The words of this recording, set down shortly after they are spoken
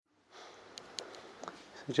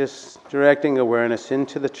Just directing awareness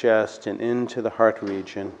into the chest and into the heart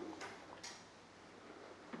region.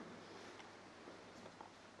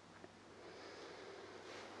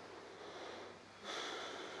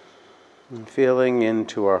 And feeling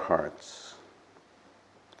into our hearts.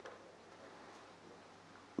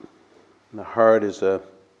 And the heart is a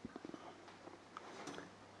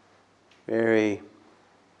very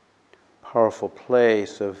powerful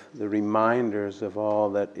place of the reminders of all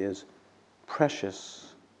that is precious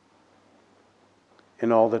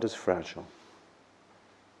and all that is fragile.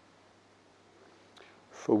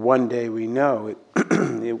 For one day we know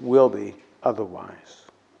it will be otherwise.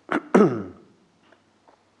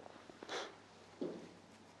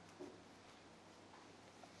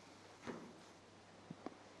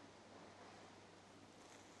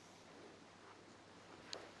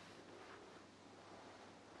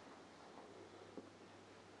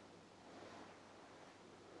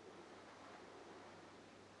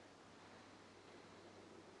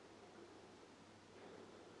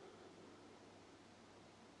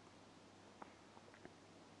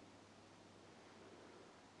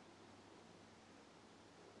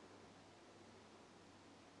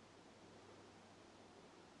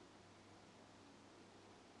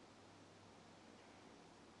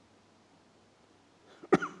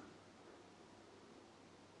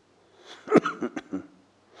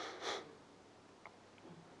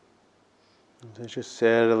 So just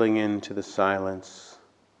settling into the silence,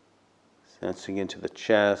 sensing into the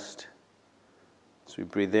chest. As we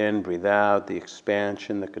breathe in, breathe out, the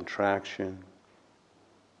expansion, the contraction.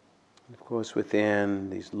 And of course within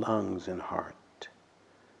these lungs and heart.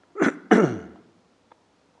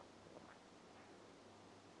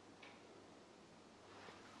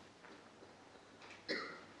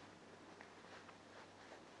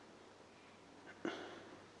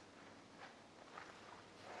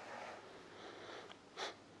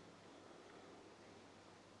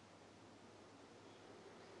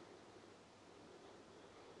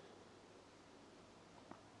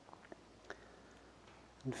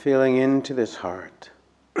 And feeling into this heart.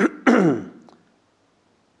 And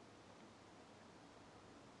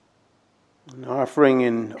offering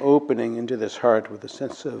and opening into this heart with a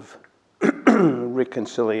sense of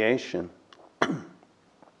reconciliation.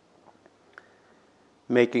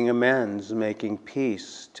 Making amends, making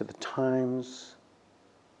peace to the times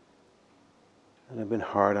that have been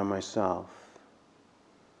hard on myself.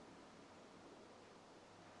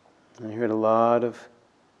 I heard a lot of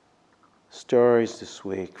stories this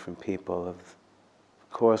week from people of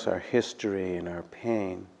course, our history and our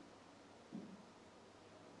pain.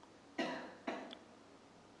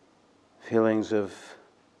 Feelings of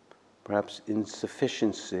perhaps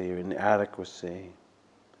insufficiency or inadequacy,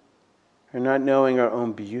 or not knowing our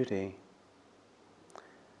own beauty.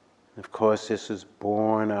 And of course, this is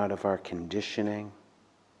born out of our conditioning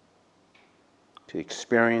to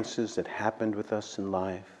experiences that happened with us in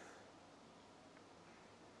life.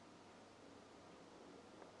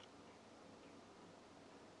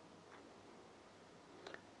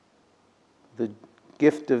 The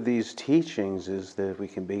gift of these teachings is that we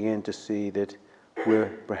can begin to see that we're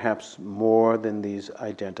perhaps more than these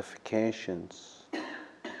identifications.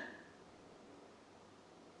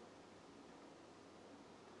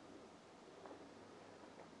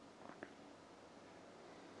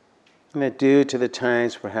 And that due to the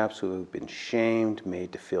times perhaps we've been shamed,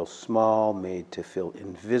 made to feel small, made to feel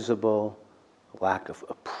invisible, lack of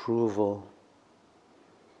approval,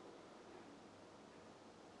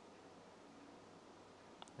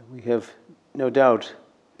 we have no doubt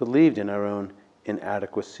believed in our own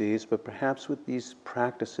inadequacies, but perhaps with these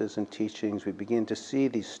practices and teachings we begin to see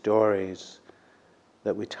these stories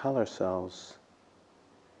that we tell ourselves.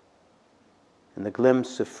 And the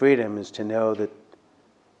glimpse of freedom is to know that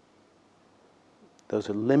those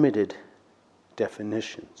are limited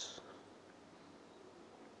definitions.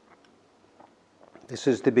 This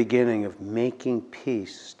is the beginning of making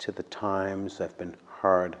peace to the times I've been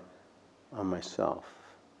hard on myself.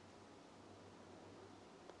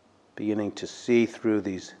 Beginning to see through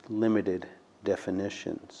these limited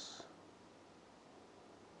definitions.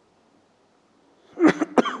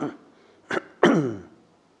 And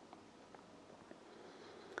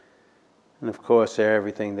of course,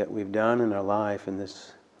 everything that we've done in our life in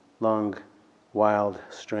this long, wild,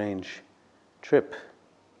 strange trip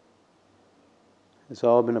has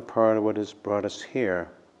all been a part of what has brought us here.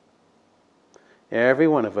 Every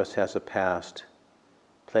one of us has a past.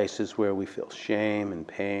 Places where we feel shame and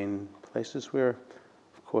pain, places where,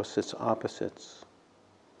 of course, it's opposites.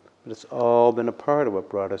 But it's all been a part of what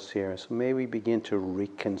brought us here. So may we begin to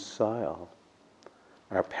reconcile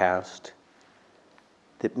our past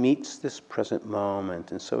that meets this present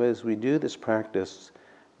moment. And so as we do this practice,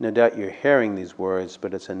 no doubt you're hearing these words,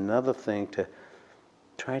 but it's another thing to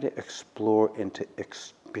try to explore into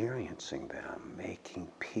experiencing them, making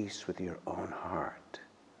peace with your own heart,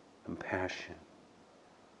 compassion.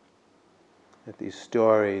 That these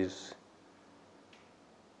stories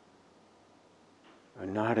are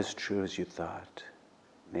not as true as you thought,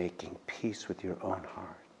 making peace with your own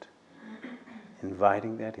heart,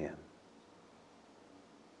 inviting that in.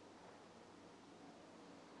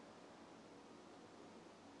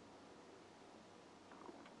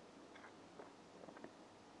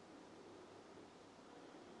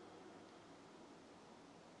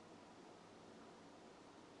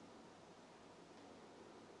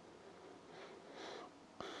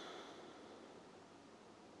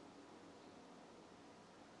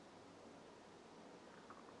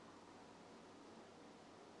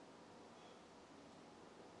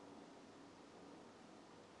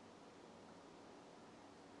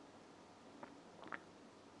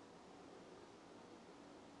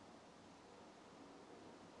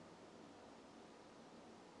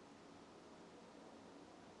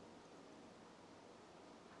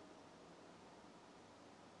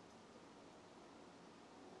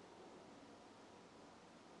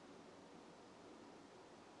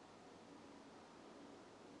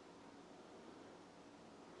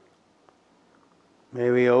 May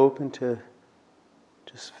we open to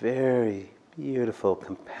just very beautiful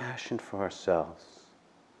compassion for ourselves.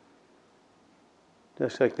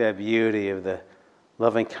 Just like that beauty of the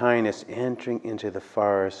loving kindness entering into the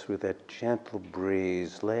forest with that gentle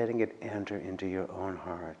breeze, letting it enter into your own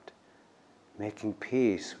heart, making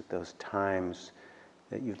peace with those times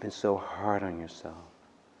that you've been so hard on yourself.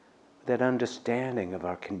 That understanding of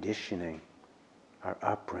our conditioning, our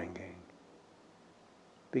upbringing,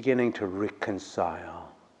 beginning to reconcile,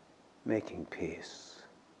 making peace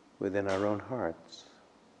within our own hearts.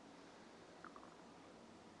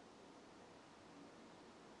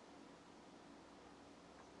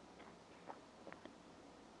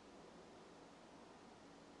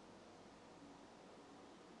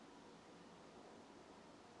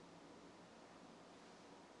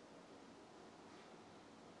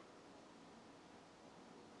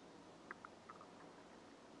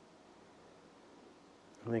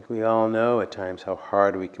 I think we all know at times how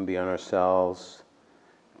hard we can be on ourselves,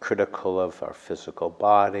 critical of our physical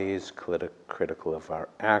bodies, critical of our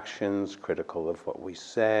actions, critical of what we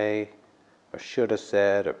say, or should have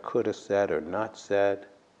said, or could have said, or not said.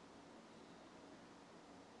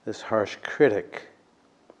 This harsh critic,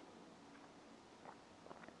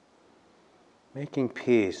 making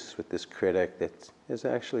peace with this critic that is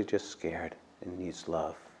actually just scared and needs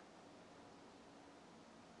love.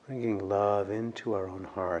 Bringing love into our own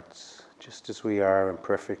hearts, just as we are,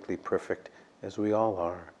 imperfectly perfect as we all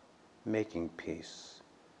are, making peace.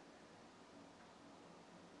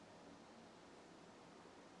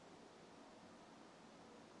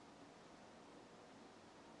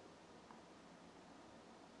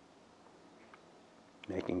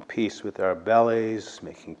 Making peace with our bellies,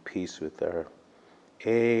 making peace with our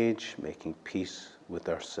age, making peace with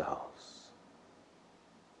ourselves.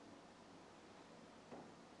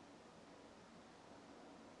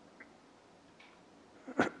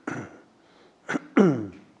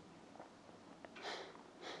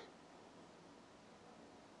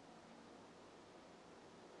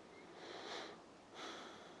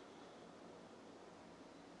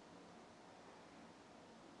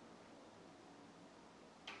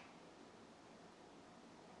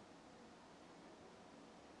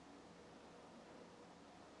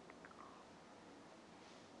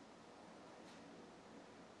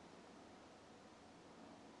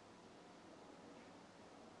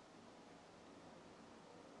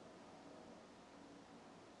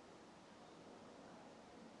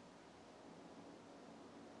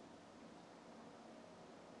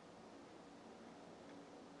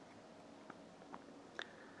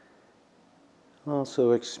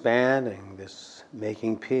 Also expanding this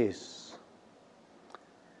making peace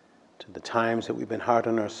to the times that we've been hard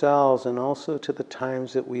on ourselves and also to the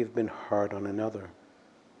times that we've been hard on another,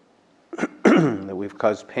 that we've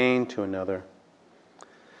caused pain to another.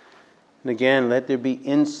 And again, let there be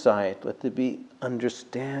insight, let there be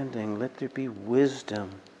understanding, let there be wisdom.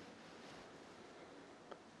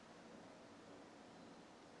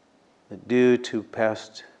 That due to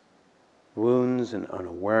past wounds and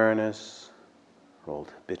unawareness,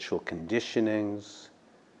 old habitual conditionings,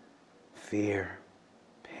 fear,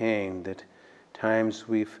 pain, that times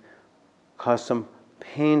we've caused some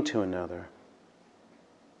pain to another.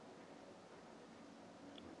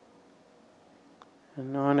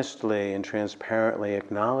 And honestly and transparently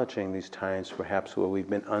acknowledging these times perhaps where we've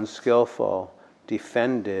been unskillful,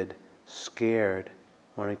 defended, scared,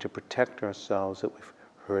 wanting to protect ourselves, that we've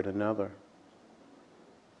hurt another.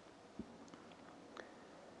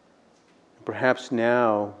 Perhaps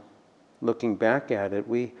now, looking back at it,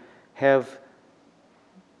 we have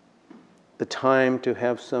the time to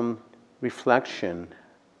have some reflection,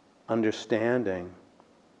 understanding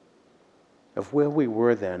of where we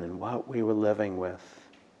were then and what we were living with.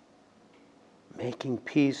 Making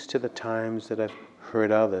peace to the times that I've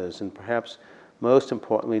hurt others, and perhaps most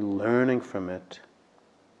importantly, learning from it.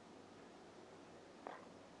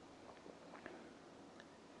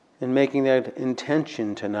 And making that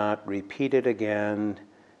intention to not repeat it again,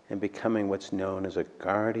 and becoming what's known as a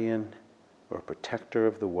guardian or protector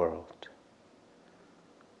of the world.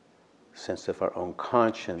 Sense of our own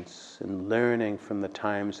conscience, and learning from the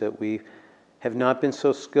times that we have not been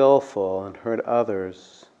so skillful and hurt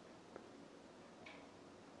others.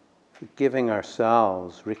 Forgiving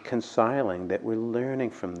ourselves, reconciling that we're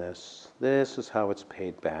learning from this. This is how it's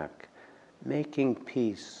paid back. Making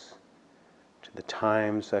peace to the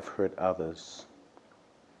times I've hurt others.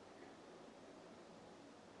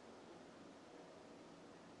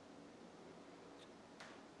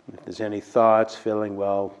 If there's any thoughts, feeling,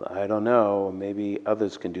 well, I don't know, maybe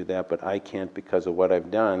others can do that, but I can't because of what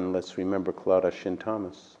I've done, let's remember Claudia Shin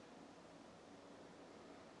Thomas.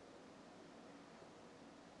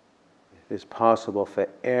 It is possible for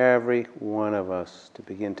every one of us to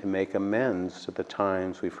begin to make amends to the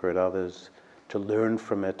times we've hurt others, to learn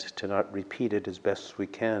from it, to not repeat it as best we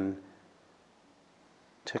can,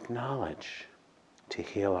 to acknowledge, to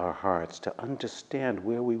heal our hearts, to understand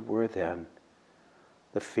where we were then,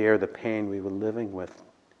 the fear, the pain we were living with,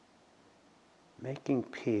 making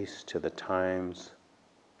peace to the times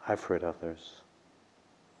I've hurt others.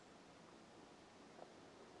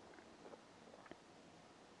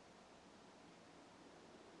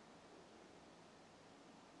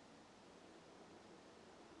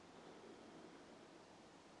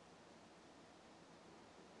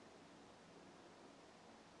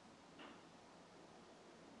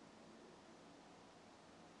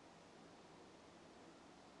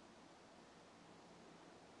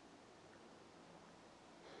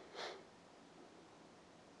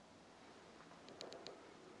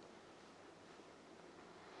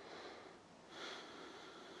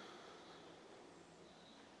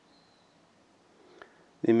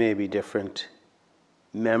 There may be different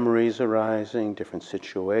memories arising, different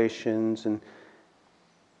situations, and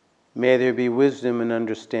may there be wisdom and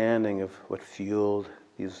understanding of what fueled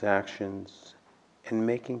these actions, and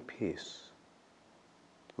making peace,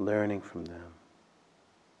 learning from them,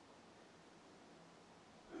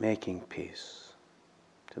 making peace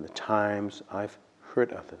to the times I've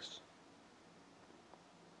hurt others.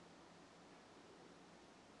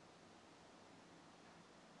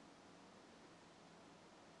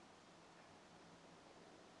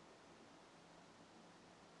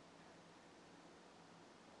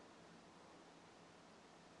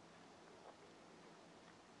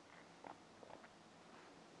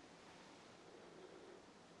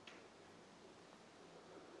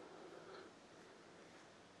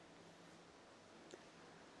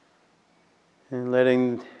 And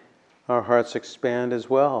letting our hearts expand as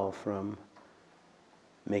well from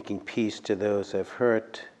making peace to those I've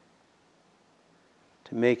hurt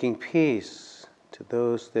to making peace to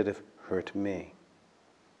those that have hurt me.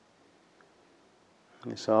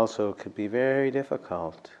 This also could be very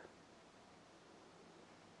difficult.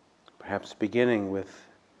 Perhaps beginning with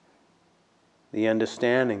the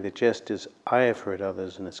understanding that just as I have hurt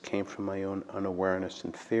others and this came from my own unawareness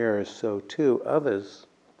and fears, so too others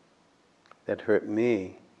that hurt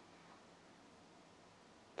me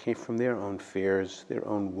came from their own fears, their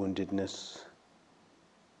own woundedness,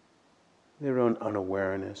 their own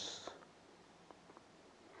unawareness.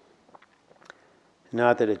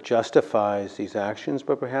 Not that it justifies these actions,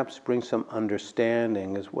 but perhaps brings some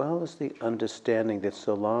understanding, as well as the understanding that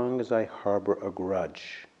so long as I harbor a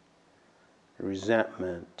grudge,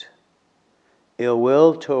 resentment, ill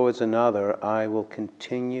will towards another, I will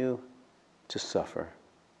continue to suffer.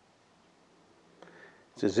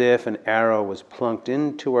 It's as if an arrow was plunked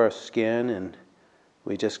into our skin and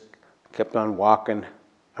we just kept on walking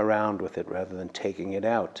around with it rather than taking it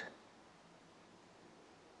out.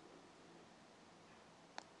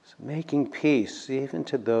 So making peace even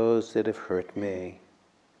to those that have hurt me.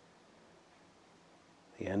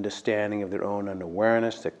 The understanding of their own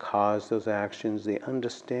unawareness that caused those actions, the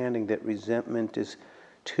understanding that resentment is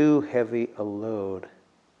too heavy a load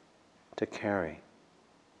to carry.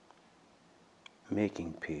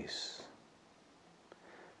 Making peace.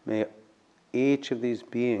 May each of these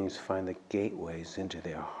beings find the gateways into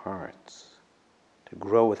their hearts to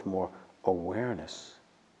grow with more awareness,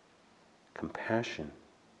 compassion,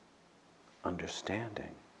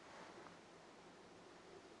 understanding.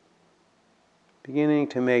 Beginning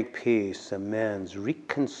to make peace, amends,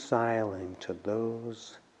 reconciling to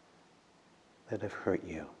those that have hurt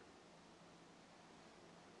you.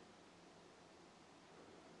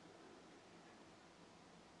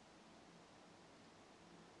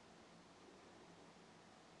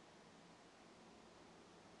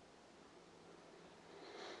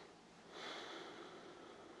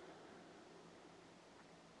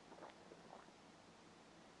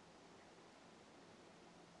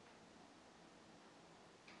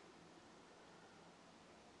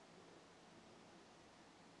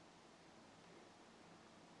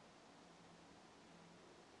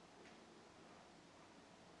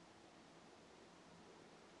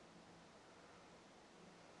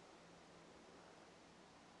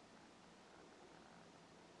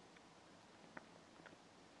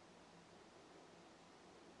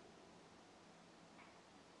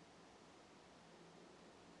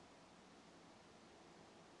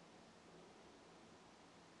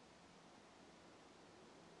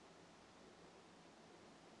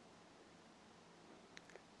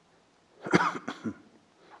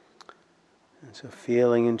 And so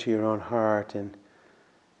feeling into your own heart and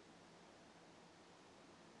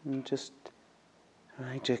just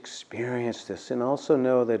trying to experience this. And also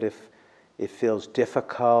know that if it feels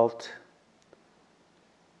difficult,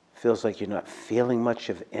 feels like you're not feeling much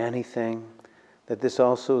of anything, that this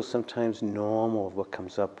also is sometimes normal of what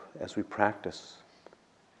comes up as we practice.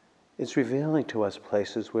 It's revealing to us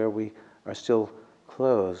places where we are still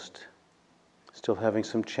closed, still having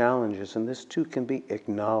some challenges, and this too can be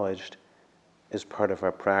acknowledged as part of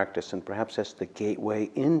our practice, and perhaps that's the gateway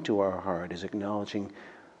into our heart, is acknowledging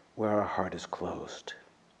where our heart is closed.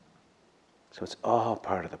 So it's all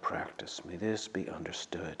part of the practice. May this be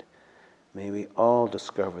understood. May we all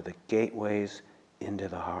discover the gateways into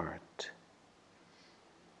the heart,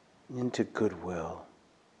 into goodwill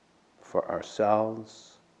for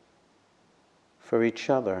ourselves, for each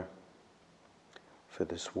other, for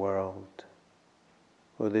this world,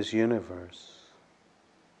 for this universe.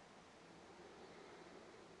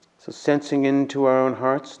 So sensing into our own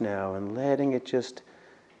hearts now and letting it just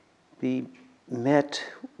be met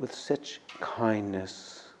with such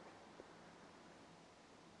kindness.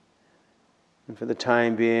 And for the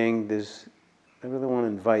time being, I really want to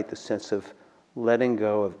invite the sense of letting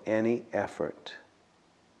go of any effort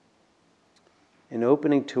and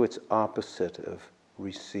opening to its opposite of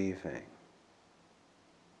receiving.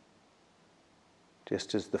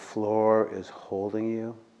 Just as the floor is holding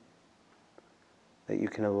you, that you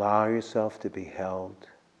can allow yourself to be held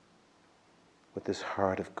with this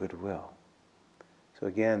heart of goodwill. So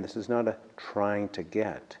again, this is not a trying to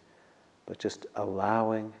get, but just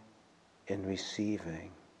allowing and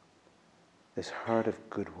receiving this heart of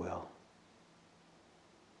goodwill.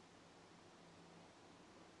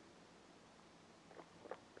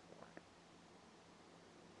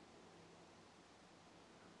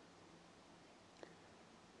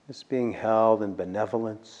 Just being held in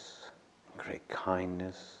benevolence, great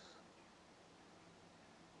kindness.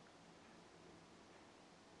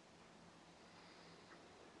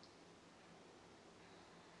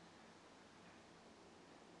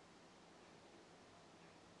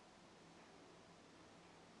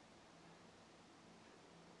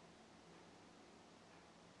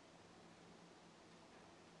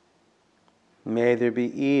 May there be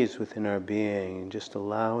ease within our being, just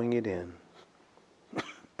allowing it in.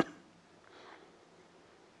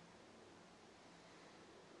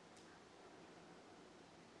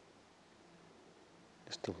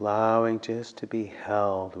 Just allowing just to be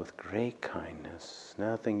held with great kindness.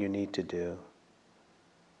 Nothing you need to do.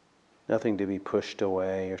 Nothing to be pushed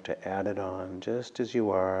away or to add it on. Just as you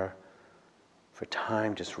are, for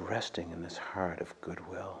time just resting in this heart of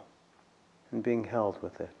goodwill and being held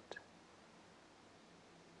with it.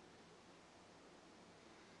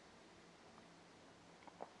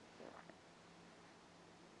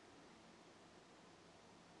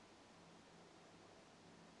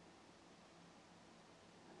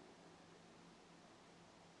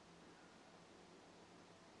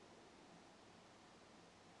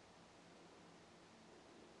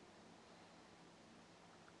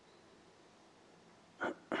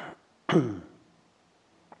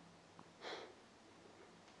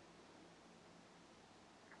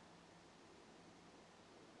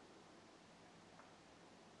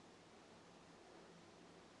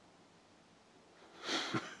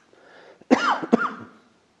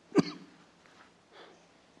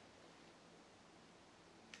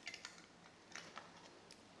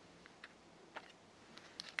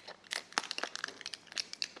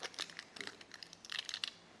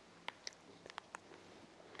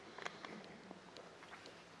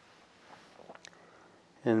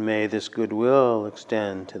 And may this goodwill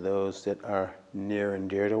extend to those that are near and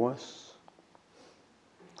dear to us,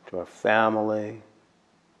 to our family,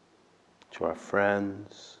 to our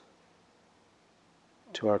friends,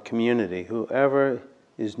 to our community, whoever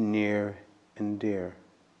is near and dear.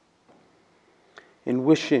 In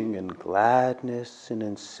wishing and gladness and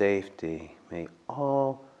in safety, may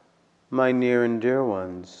all my near and dear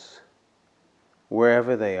ones,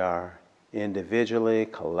 wherever they are, individually,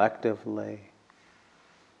 collectively,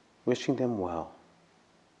 wishing them well,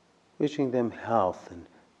 wishing them health and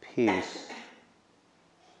peace,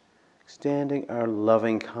 extending our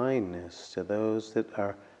loving kindness to those that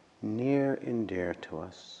are near and dear to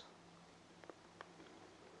us.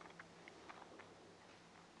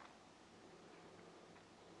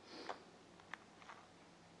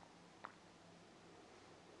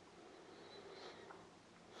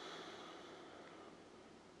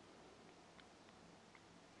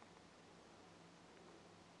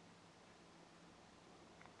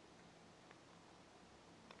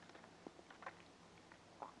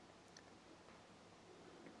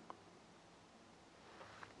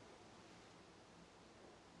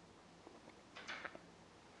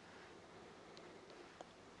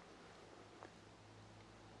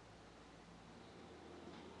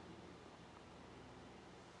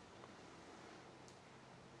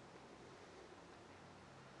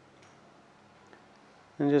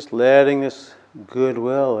 And just letting this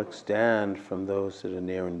goodwill extend from those that are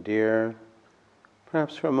near and dear.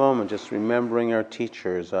 Perhaps for a moment, just remembering our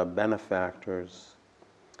teachers, our benefactors,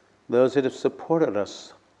 those that have supported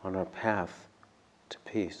us on our path to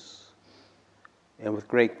peace. And with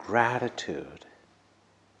great gratitude,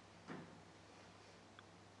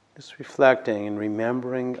 just reflecting and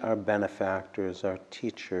remembering our benefactors, our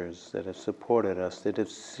teachers that have supported us, that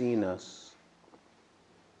have seen us.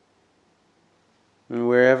 And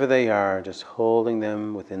wherever they are, just holding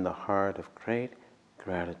them within the heart of great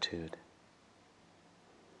gratitude.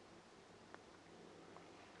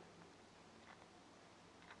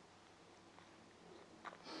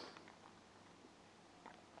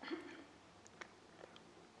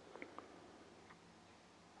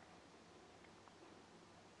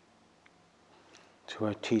 To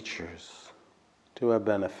our teachers, to our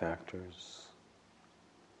benefactors.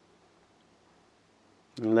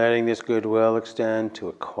 And letting this goodwill extend to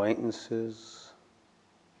acquaintances,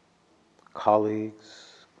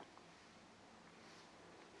 colleagues,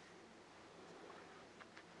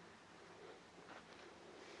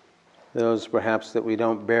 those perhaps that we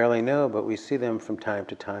don't barely know, but we see them from time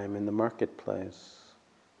to time in the marketplace.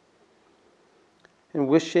 And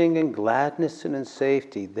wishing in gladness and in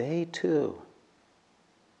safety, they too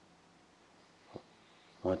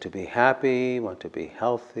want to be happy, want to be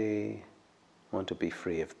healthy, want to be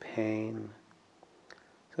free of pain.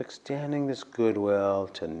 So extending this goodwill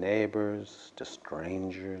to neighbors, to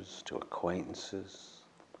strangers, to acquaintances.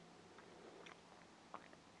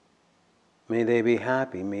 May they be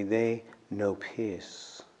happy, may they know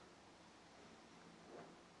peace.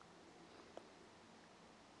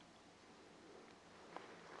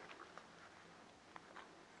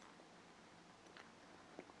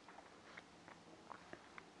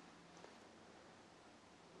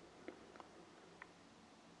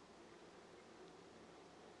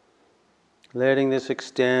 Letting this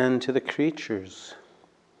extend to the creatures,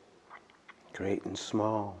 great and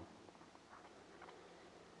small.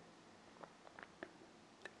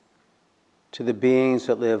 To the beings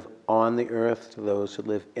that live on the earth, to those that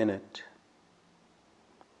live in it.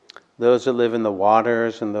 Those that live in the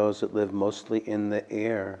waters and those that live mostly in the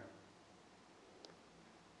air.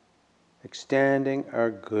 Extending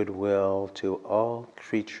our goodwill to all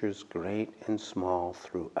creatures great and small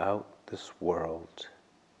throughout this world.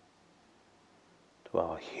 To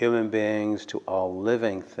all human beings, to all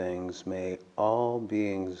living things, may all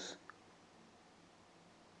beings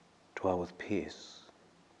dwell with peace.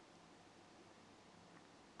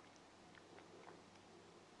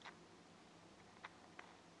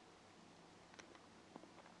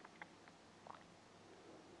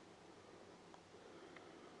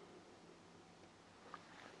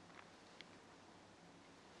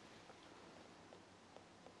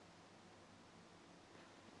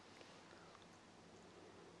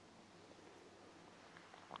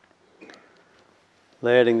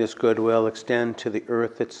 Letting this goodwill extend to the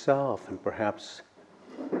earth itself and perhaps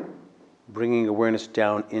bringing awareness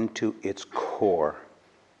down into its core.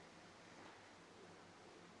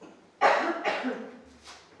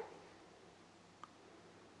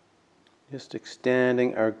 Just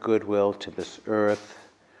extending our goodwill to this earth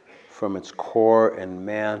from its core and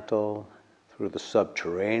mantle through the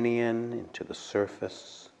subterranean into the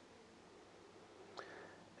surface.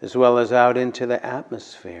 as well as out into the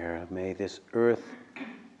atmosphere. May this earth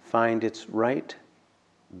find its right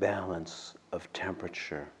balance of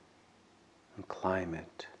temperature and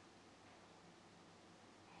climate.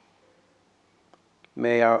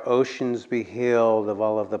 May our oceans be healed of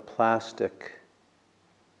all of the plastic.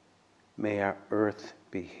 May our earth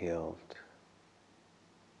be healed.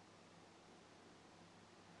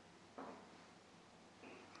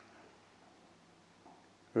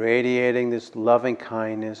 Radiating this loving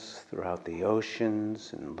kindness throughout the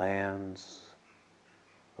oceans and lands,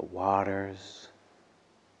 the waters,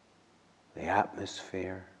 the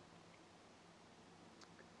atmosphere.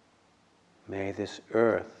 May this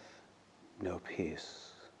earth know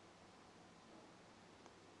peace.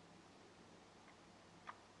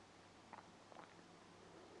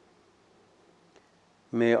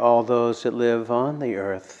 May all those that live on the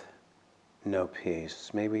earth know peace.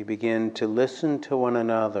 May we begin to listen to one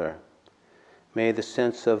another. May the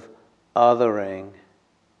sense of othering,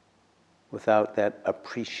 without that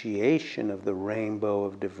appreciation of the rainbow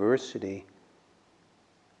of diversity,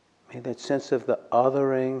 may that sense of the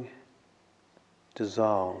othering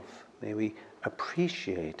dissolve. May we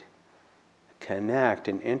appreciate, connect,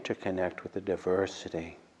 and interconnect with the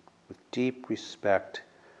diversity, with deep respect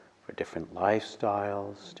for different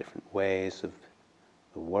lifestyles, different ways of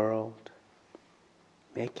the world,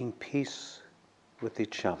 making peace with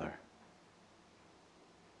each other.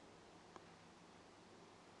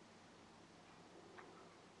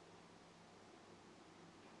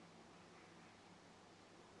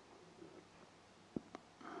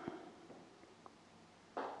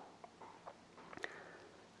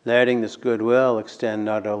 Letting this goodwill extend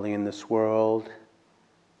not only in this world,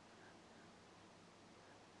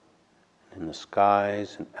 in the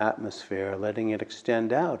skies and atmosphere, letting it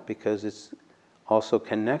extend out because it's also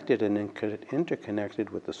connected and interconnected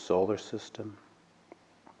with the solar system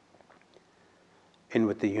and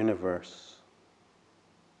with the universe.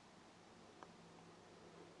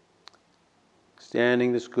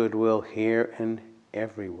 Extending this goodwill here and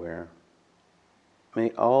everywhere.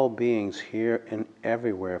 May all beings here and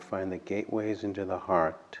everywhere find the gateways into the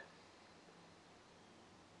heart,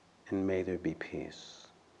 and may there be peace.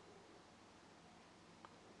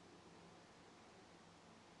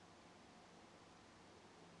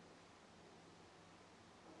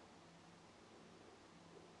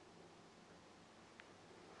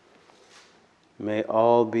 May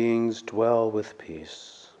all beings dwell with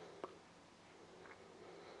peace.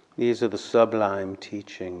 These are the sublime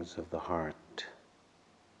teachings of the heart.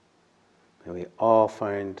 May we all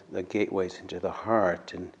find the gateways into the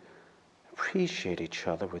heart and appreciate each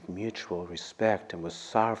other with mutual respect and with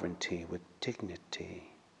sovereignty, with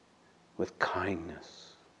dignity, with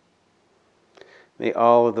kindness. May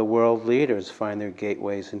all of the world leaders find their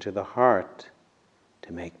gateways into the heart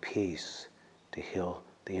to make peace, to heal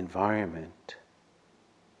the environment.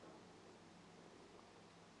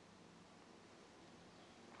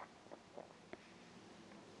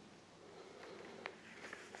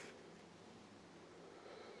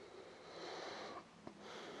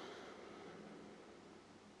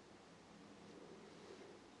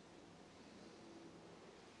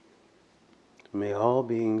 May all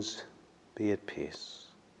beings be at peace.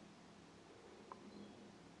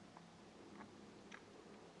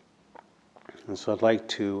 And so I'd like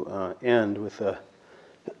to end with a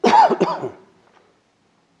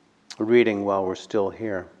reading while we're still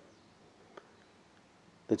here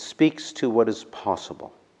that speaks to what is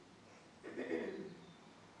possible,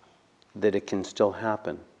 that it can still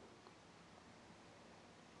happen,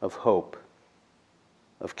 of hope,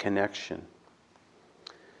 of connection.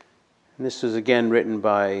 And this is again written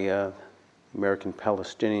by American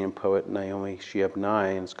Palestinian poet Naomi Shihab Nye,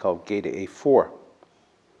 and it's called Gate A4.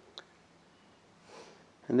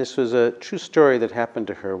 And this was a true story that happened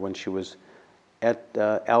to her when she was at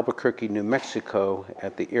Albuquerque, New Mexico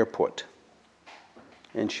at the airport.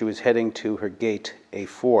 And she was heading to her gate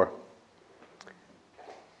A4.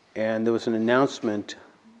 And there was an announcement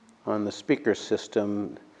on the speaker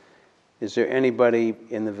system, is there anybody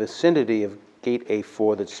in the vicinity of gate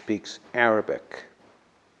A4 that speaks Arabic?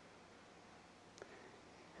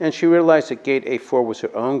 And she realized that gate A4 was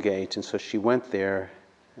her own gate, and so she went there,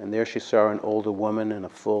 and there she saw an older woman in a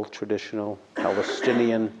full traditional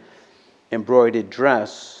Palestinian embroidered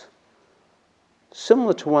dress,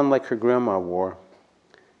 similar to one like her grandma wore.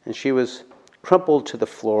 And she was crumpled to the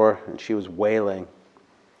floor, and she was wailing.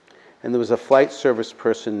 And there was a flight service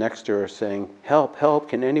person next to her saying, "Help, help,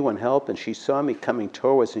 can anyone help?" And she saw me coming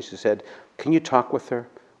towards us, and she said, "Can you talk with her?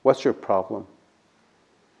 What's her problem?"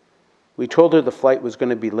 We told her the flight was going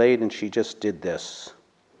to be late, and she just did this.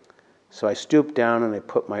 So I stooped down and I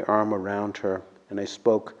put my arm around her and I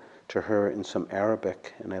spoke to her in some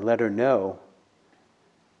Arabic, and I let her know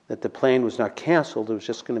that the plane was not canceled, it was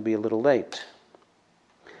just going to be a little late.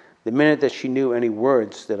 The minute that she knew any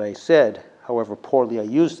words that I said, however poorly I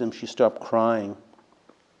used them, she stopped crying.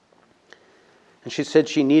 And she said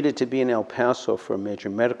she needed to be in El Paso for a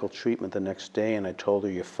major medical treatment the next day, and I told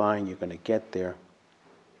her, "You're fine, you're going to get there."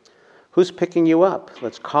 "Who's picking you up?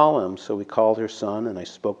 Let's call him." So we called her son, and I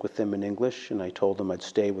spoke with him in English, and I told him I'd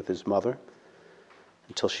stay with his mother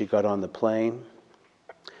until she got on the plane.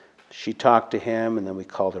 She talked to him, and then we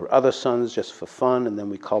called her other sons just for fun, and then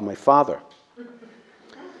we called my father.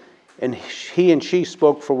 And he and she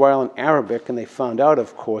spoke for a while in Arabic, and they found out,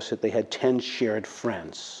 of course, that they had 10 shared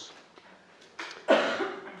friends.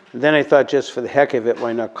 And then I thought, just for the heck of it,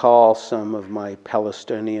 why not call some of my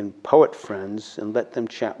Palestinian poet friends and let them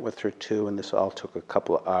chat with her too, and this all took a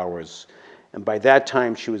couple of hours. And by that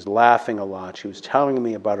time, she was laughing a lot. She was telling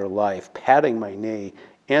me about her life, patting my knee,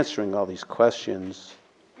 answering all these questions.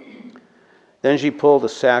 Then she pulled a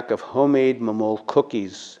sack of homemade mamul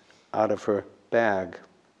cookies out of her bag.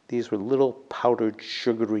 These were little powdered,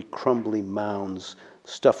 sugary, crumbly mounds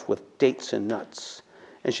stuffed with dates and nuts.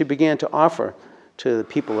 And she began to offer to the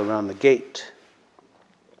people around the gate.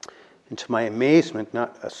 And to my amazement,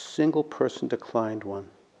 not a single person declined one.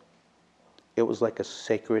 It was like a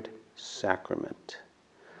sacred sacrament.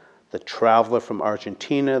 The traveler from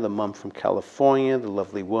Argentina, the mom from California, the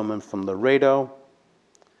lovely woman from Laredo,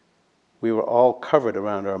 we were all covered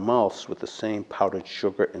around our mouths with the same powdered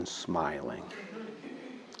sugar and smiling.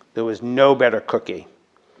 There was no better cookie.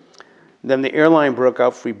 Then the airline broke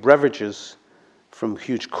out free beverages from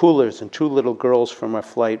huge coolers, and 2 little girls from our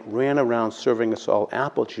flight ran around serving us all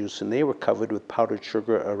apple juice, and they were covered with powdered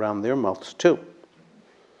sugar around their mouths too.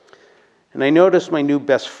 And I noticed my new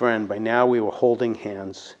best friend, by now we were holding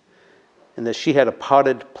hands, and that she had a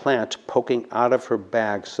potted plant poking out of her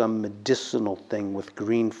bag, some medicinal thing with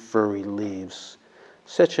green furry leaves.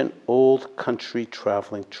 Such an old country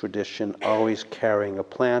traveling tradition, always carrying a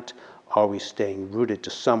plant, always staying rooted to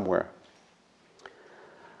somewhere.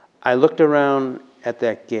 I looked around at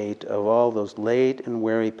that gate of all those late and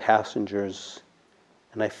weary passengers,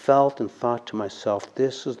 and I felt and thought to myself,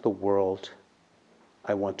 this is the world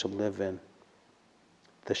I want to live in,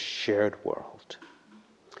 the shared world.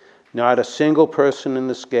 Not a single person in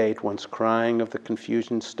this gate, once crying of the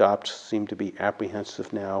confusion stopped, seemed to be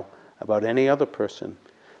apprehensive now about any other person.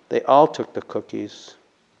 They all took the cookies.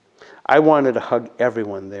 I wanted to hug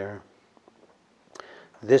everyone there.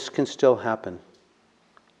 This can still happen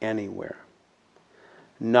anywhere.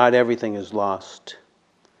 Not everything is lost.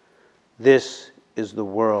 This is the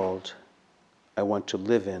world I want to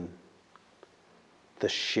live in, the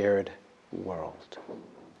shared world.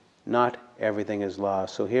 Not everything is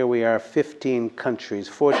lost. So here we are, 15 countries,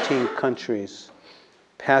 14 countries.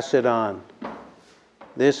 Pass it on.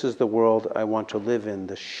 This is the world I want to live in,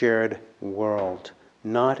 the shared world.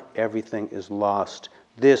 Not everything is lost.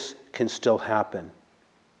 This can still happen.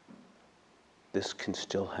 This can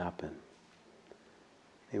still happen.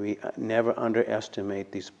 May we never underestimate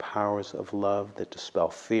these powers of love that dispel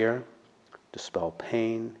fear, dispel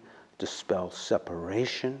pain, dispel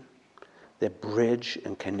separation, that bridge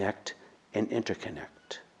and connect and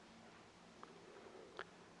interconnect.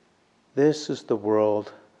 This is the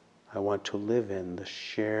world I want to live in, the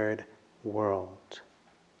shared world.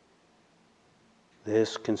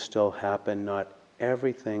 This can still happen. Not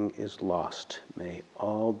everything is lost. May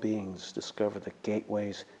all beings discover the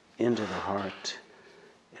gateways into the heart,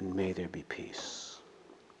 and may there be peace.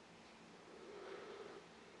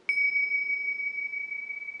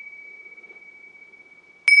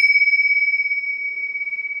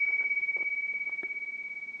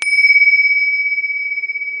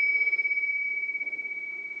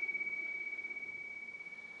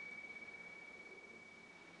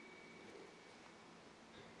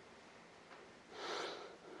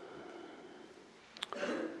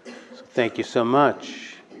 Thank you so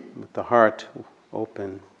much. With the heart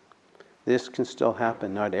open, this can still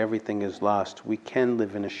happen. Not everything is lost. We can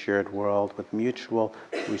live in a shared world with mutual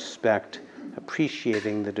respect,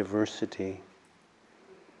 appreciating the diversity.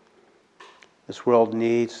 This world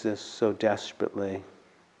needs this so desperately.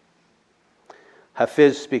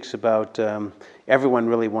 Hafiz speaks about everyone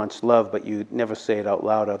really wants love, but you never say it out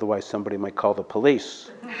loud, otherwise somebody might call the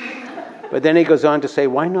police. But then he goes on to say,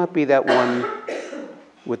 why not be that one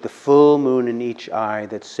with the full moon in each eye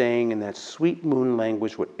that's saying in that sweet moon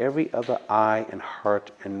language what every other eye and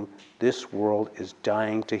heart in this world is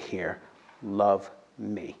dying to hear, love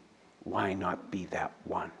me. Why not be that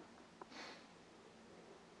one?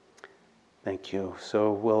 Thank you.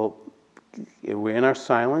 So we'll we're in our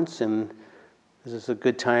silence, and this is a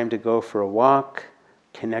good time to go for a walk,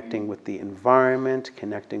 connecting with the environment,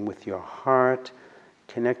 connecting with your heart,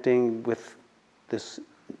 connecting with this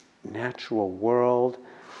natural world.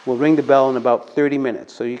 We'll ring the bell in about 30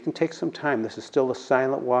 minutes, so you can take some time. This is still a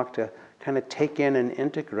silent walk to kind of take in and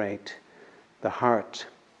integrate the heart.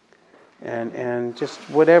 And just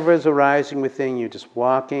whatever is arising within you, just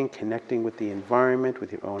walking, connecting with the environment,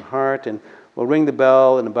 with your own heart. And we'll ring the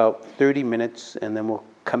bell in about 30 minutes, and then we'll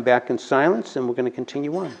come back in silence, and we're going to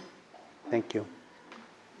continue on. Thank you.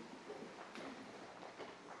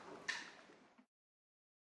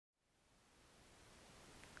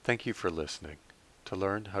 Thank you for listening. To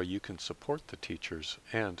learn how you can support the teachers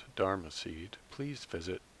and Dharma Seed, please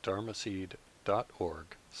visit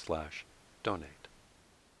dharmaseed.org/donate.